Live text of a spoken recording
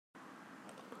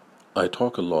I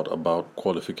talk a lot about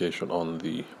qualification on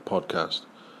the podcast,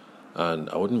 and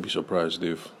I wouldn't be surprised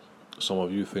if some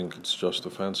of you think it's just a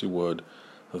fancy word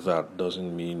that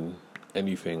doesn't mean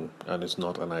anything and it's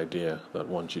not an idea that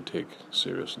one should take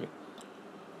seriously.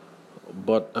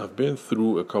 But I've been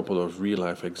through a couple of real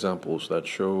life examples that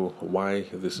show why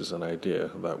this is an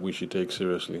idea that we should take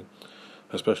seriously,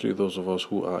 especially those of us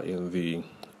who are in the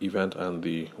event and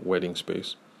the wedding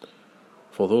space.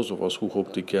 For those of us who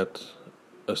hope to get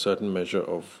a certain measure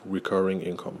of recurring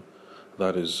income,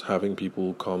 that is, having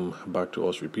people come back to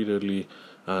us repeatedly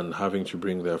and having to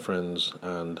bring their friends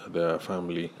and their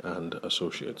family and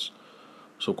associates.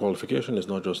 So, qualification is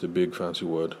not just a big fancy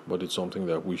word, but it's something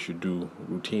that we should do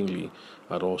routinely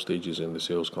at all stages in the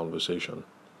sales conversation.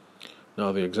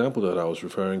 Now, the example that I was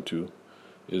referring to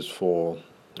is for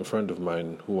a friend of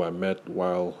mine who I met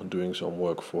while doing some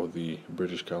work for the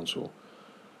British Council.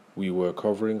 We were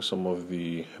covering some of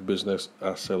the business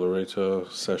accelerator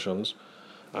sessions,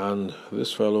 and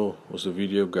this fellow was a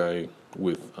video guy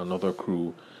with another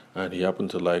crew, and he happened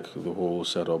to like the whole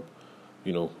setup,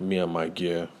 me and my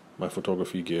gear, my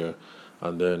photography gear,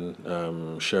 and then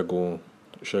Shegun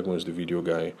is the video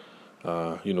guy,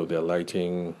 their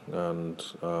lighting, and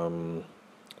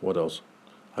what else?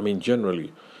 I mean,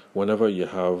 generally, whenever you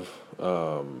have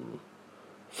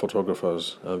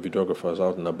photographers and videographers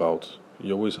out and about,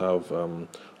 you always have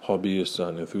hobbyists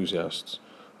and enthusiasts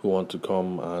who want to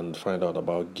come and find out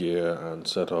about gear and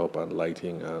setup and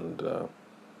lighting and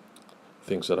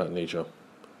things of that nature.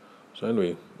 So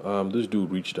anyway, this dude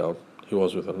reached out. He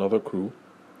was with another crew,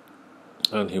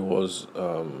 and he was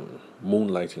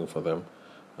moonlighting for them,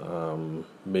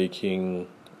 making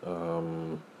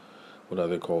what are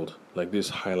they called? Like these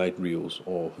highlight reels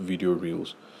or video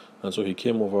reels. And so he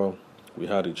came over. We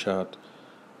had a chat.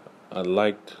 I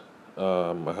liked.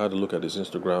 I had a look at his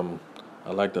Instagram.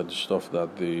 I liked the stuff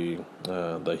that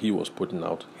that he was putting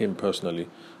out, him personally,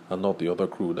 and not the other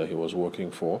crew that he was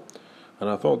working for. And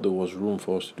I thought there was room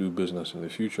for us to do business in the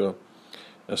future,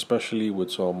 especially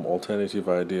with some alternative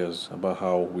ideas about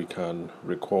how we can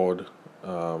record,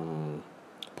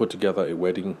 put together a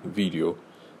wedding video,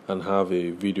 and have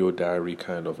a video diary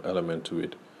kind of element to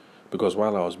it. Because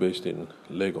while I was based in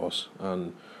Lagos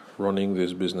and running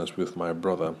this business with my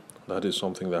brother, that is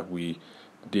something that we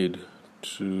did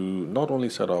to not only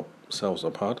set ourselves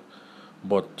apart,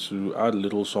 but to add a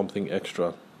little something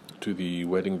extra to the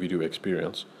wedding video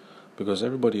experience. Because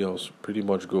everybody else pretty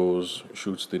much goes,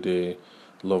 shoots the day,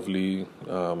 lovely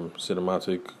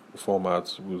cinematic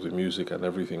formats with the music and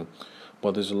everything.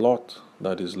 But there's a lot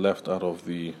that is left out of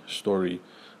the story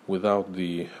without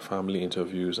the family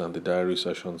interviews and the diary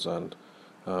sessions and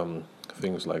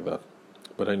things like that.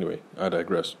 But anyway, I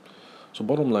digress. So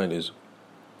bottom line is,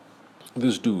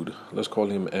 this dude, let's call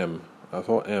him M. I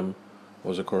thought M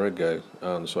was a correct guy,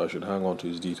 and so I should hang on to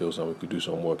his details and we could do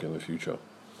some work in the future.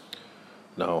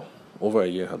 Now, over a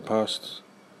year had passed.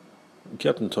 We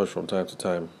kept in touch from time to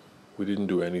time. We didn't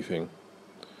do anything.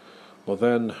 But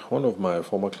then one of my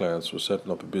former clients was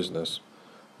setting up a business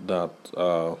that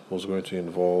was going to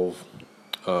involve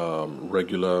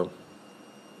regular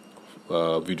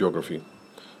videography,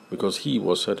 because he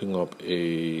was setting up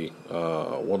a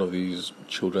one of these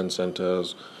children's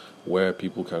centers where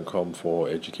people can come for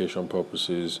education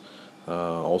purposes,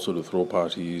 also to throw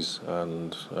parties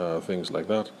and things like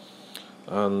that.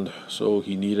 And so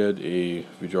he needed a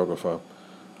videographer,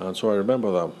 and so I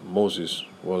remember that Moses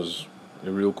was a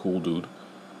real cool dude,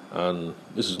 and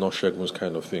this is not Shegun's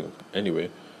kind of thing anyway,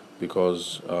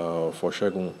 because for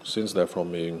Shegun, since they're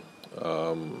from a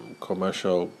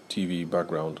commercial TV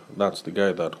background, that's the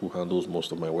guy who handles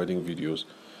most of my wedding videos.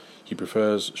 He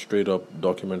prefers straight up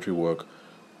documentary work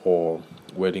or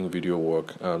wedding video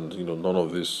work, and none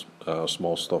of this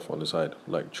small stuff on the side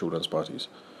like children's parties.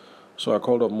 So I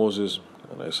called up Moses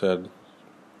and I said,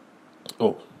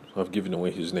 "Oh, I've given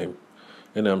away his name,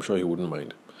 and I'm sure he wouldn't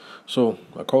mind." So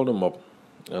I called him up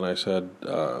and I said,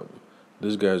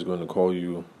 "This guy is going to call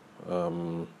you.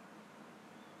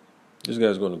 This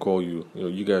guy's going to call you.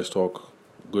 You guys talk.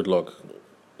 Good luck.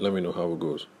 Let me know how it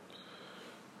goes."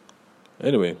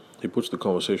 Anyway, he puts the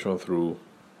conversation through.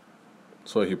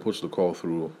 So he puts the call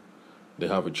through. They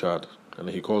have a chat, and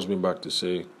he calls me back to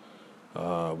say,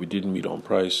 we didn't meet on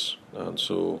price, and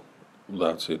so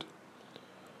that's it.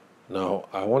 Now,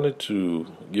 I wanted to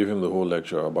give him the whole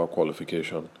lecture about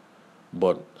qualification,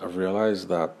 but I've realized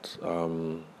that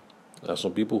there are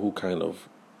some people who kind of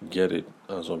get it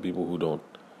and some people who don't.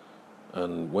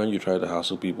 And when you try to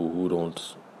hassle people who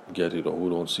don't get it or who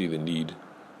don't see the need,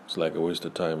 it's like a waste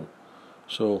of time.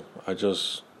 So I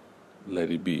just let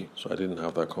it be. So I didn't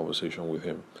have that conversation with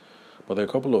him. But there are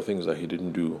a couple of things that he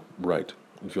didn't do right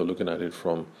if you're looking at it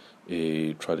from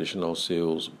a traditional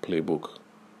sales playbook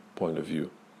point of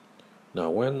view. Now,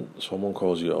 when someone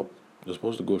calls you up, you're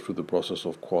supposed to go through the process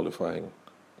of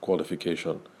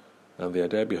qualification. And the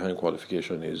idea behind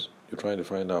qualification is you're trying to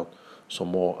find out some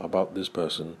more about this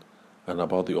person and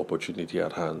about the opportunity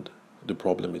at hand, the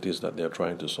problem it is that they're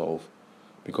trying to solve.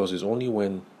 Because it's only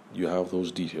when you have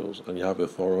those details and you have a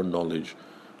thorough knowledge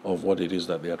of what it is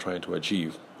that they are trying to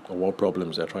achieve or what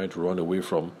problems they're trying to run away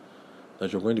from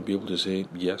that you're going to be able to say,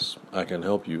 yes, I can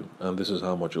help you, and this is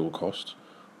how much it will cost.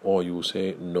 Or you will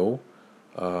say, no,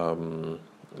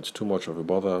 it's too much of a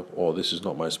bother, or this is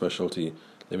not my specialty,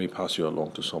 let me pass you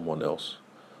along to someone else.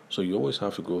 So you always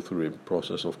have to go through a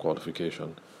process of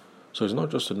qualification. So it's not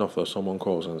just enough that someone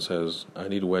calls and says, I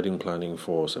need wedding planning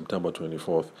for September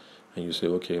 24th, and you say,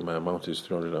 okay, my amount is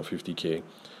 350K,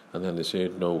 and then they say,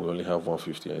 no, we only have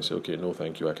 150, and you say, okay, no,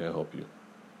 thank you, I can't help you.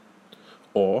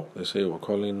 Or they say, we're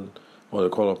calling, or they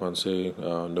call up and say,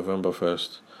 November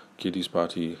 1st, kiddies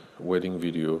party, wedding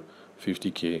video,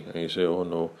 50K, and you say, oh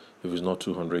no, if it's not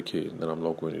 200K, then I'm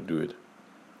not going to do it.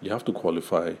 You have to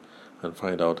qualify and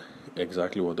find out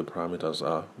exactly what the parameters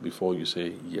are before you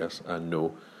say yes and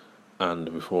no,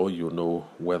 and before you know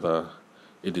whether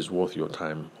it is worth your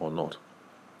time or not.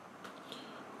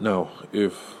 Now,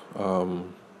 if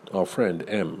our friend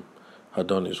M had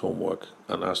done his homework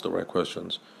and asked the right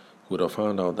questions, he would have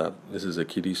found out that this is a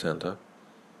kiddie center.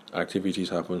 Activities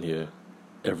happen here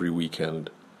every weekend,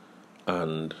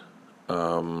 and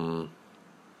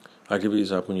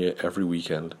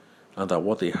and that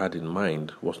what they had in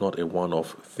mind was not a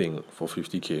one-off thing for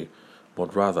 50K,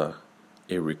 but rather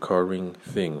a recurring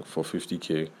thing for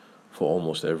 50K for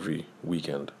almost every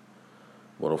weekend.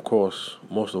 But of course,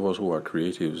 most of us who are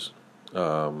creatives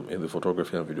in the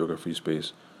photography and videography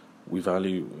space,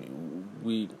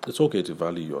 it's okay to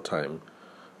value your time,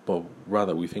 but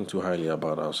rather we think too highly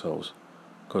about ourselves.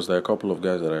 Because there are a couple of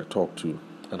guys that I talk to,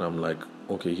 and I'm like,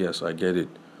 okay, yes, I get it.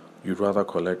 You'd rather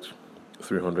collect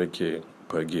 300K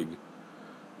per gig,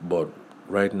 but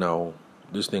right now,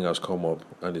 this thing has come up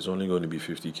and it's only going to be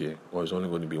 50K or it's only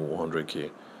going to be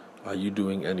 100K. Are you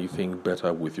doing anything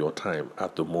better with your time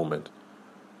at the moment?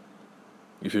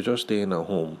 If you're just staying at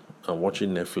home and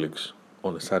watching Netflix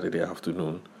on a Saturday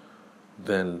afternoon,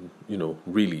 then,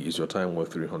 really, is your time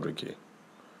worth 300K?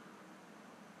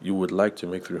 You would like to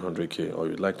make 300K or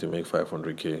you'd like to make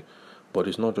 500K, but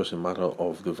it's not just a matter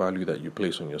of the value that you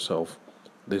place on yourself.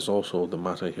 There's also the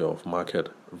matter here of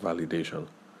market validation.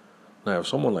 Now, if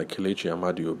someone like Kelechi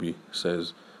Amadiobi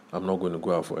says, I'm not going to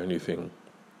go out for anything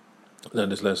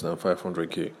that is less than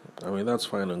 500K, that's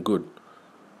fine and good.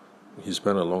 He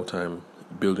spent a long time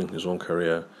building his own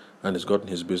career and has gotten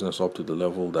his business up to the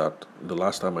level that the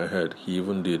last time I heard, he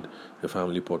even did a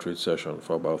family portrait session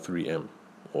for about 3M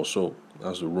or so.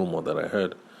 That's the rumor that I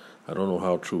heard. I don't know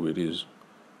how true it is.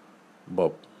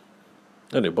 But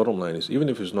anyway, bottom line is, even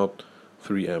if it's not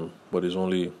 3M, but it's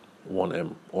only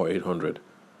 1M or 800,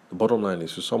 the bottom line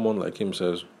is, if someone like him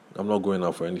says, I'm not going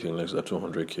out for anything less than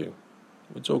 200K,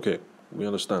 it's okay. We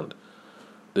understand.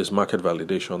 There's market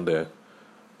validation there.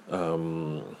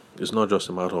 It's not just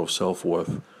a matter of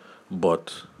self-worth,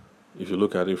 but if you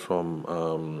look at it from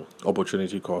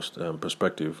opportunity cost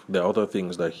perspective, there are other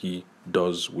things that he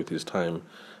does with his time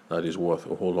that is worth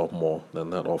a whole lot more than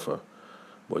that offer.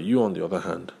 But you, on the other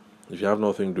hand, if you have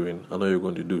nothing doing, I know you're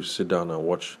going to do sit down and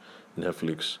watch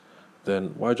Netflix,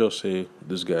 then why just say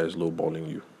this guy is lowballing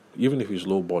you? Even if he's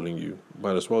lowballing you,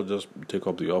 might as well just take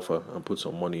up the offer and put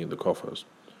some money in the coffers.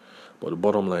 But the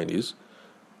bottom line is,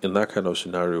 in that kind of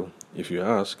scenario, if you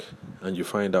ask and you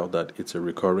find out that it's a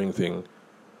recurring thing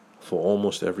for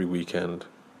almost every weekend,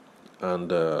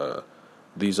 and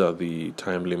these are the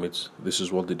time limits, this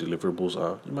is what the deliverables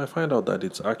are, you might find out that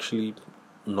it's actually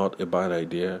not a bad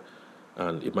idea,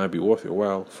 and it might be worth your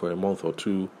while for a month or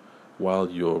two while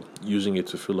you're using it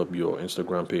to fill up your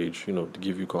Instagram page, to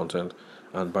give you content,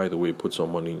 and by the way, put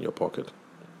some money in your pocket.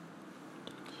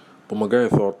 But my guy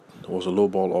thought it was a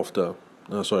lowball offer,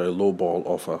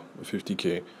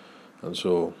 50K, and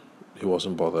so he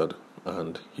wasn't bothered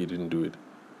and he didn't do it.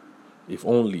 If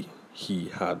only he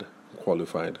had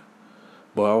qualified.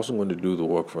 But I wasn't going to do the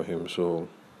work for him, so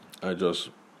I just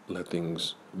let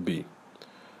things be.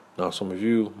 Now, some of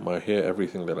you might hear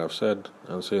everything that I've said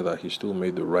and say that he still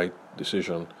made the right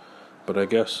decision, but I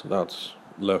guess that's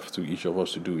left to each of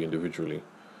us to do individually.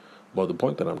 But the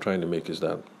point that I'm trying to make is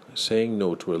that saying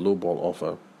no to a lowball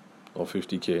offer of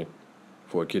 50K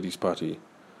for a kiddies party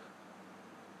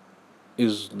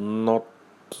is not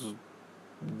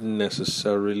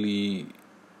necessarily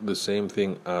the same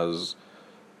thing as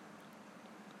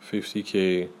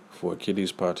 50K for a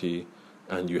kiddies party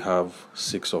and you have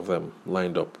 6 of them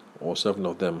lined up or 7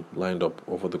 of them lined up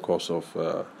over the course of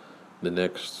the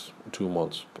next 2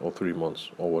 months or 3 months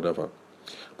or whatever.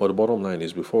 But the bottom line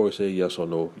is, before we say yes or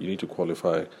no, you need to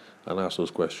qualify and ask those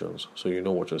questions so you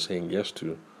know what you're saying yes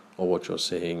to or what you're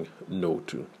saying no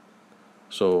to.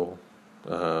 So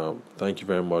thank you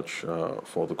very much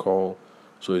for the call.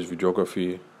 So it's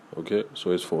videography, okay?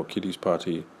 So it's for kiddies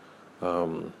party.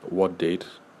 What date?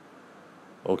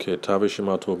 Okay,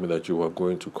 Tavishima told me that you were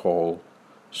going to call.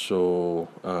 So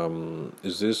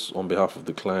is this on behalf of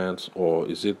the client or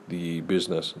is it the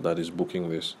business that is booking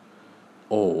this?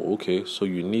 Oh, okay. So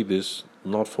you need this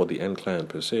not for the end client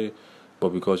per se, but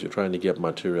because you're trying to get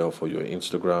material for your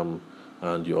Instagram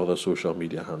and your other social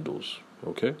media handles.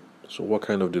 Okay? So what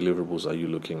kind of deliverables are you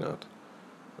looking at?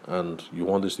 And you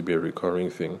want this to be a recurring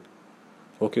thing.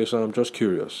 Okay, so I'm just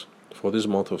curious. For this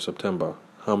month of September,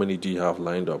 how many do you have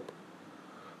lined up?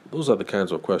 Those are the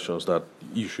kinds of questions that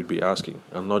you should be asking,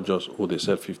 and not just, oh, they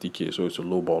said 50K, so it's a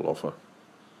low ball offer.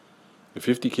 If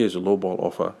 50K is a low ball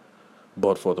offer,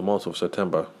 but for the month of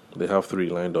September, they have 3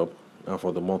 lined up, and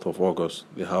for the month of August,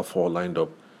 they have 4 lined up,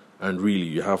 and really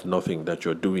you have nothing that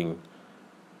you're doing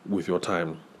with your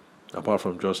time, apart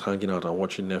from just hanging out and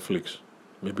watching Netflix,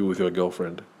 maybe with your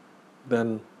girlfriend,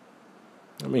 then,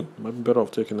 might be better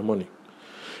off taking the money.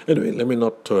 Anyway, let me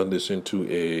not turn this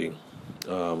into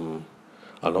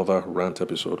another rant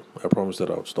episode. I promised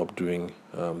that I would stop doing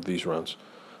these rants.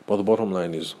 But the bottom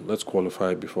line is, let's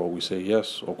qualify before we say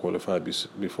yes or qualify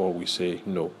before we say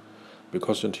no.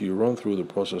 Because until you run through the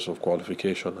process of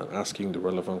qualification and asking the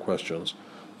relevant questions,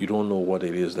 you don't know what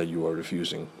it is that you are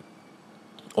refusing,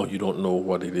 or you don't know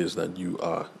what it is that you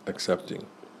are accepting.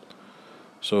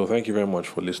 So thank you very much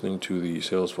for listening to the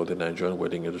Sales for the Nigerian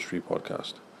Wedding Industry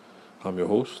podcast. I'm your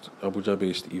host,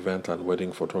 Abuja-based event and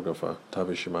wedding photographer,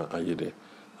 Tavishima Ayede.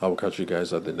 I will catch you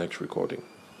guys at the next recording.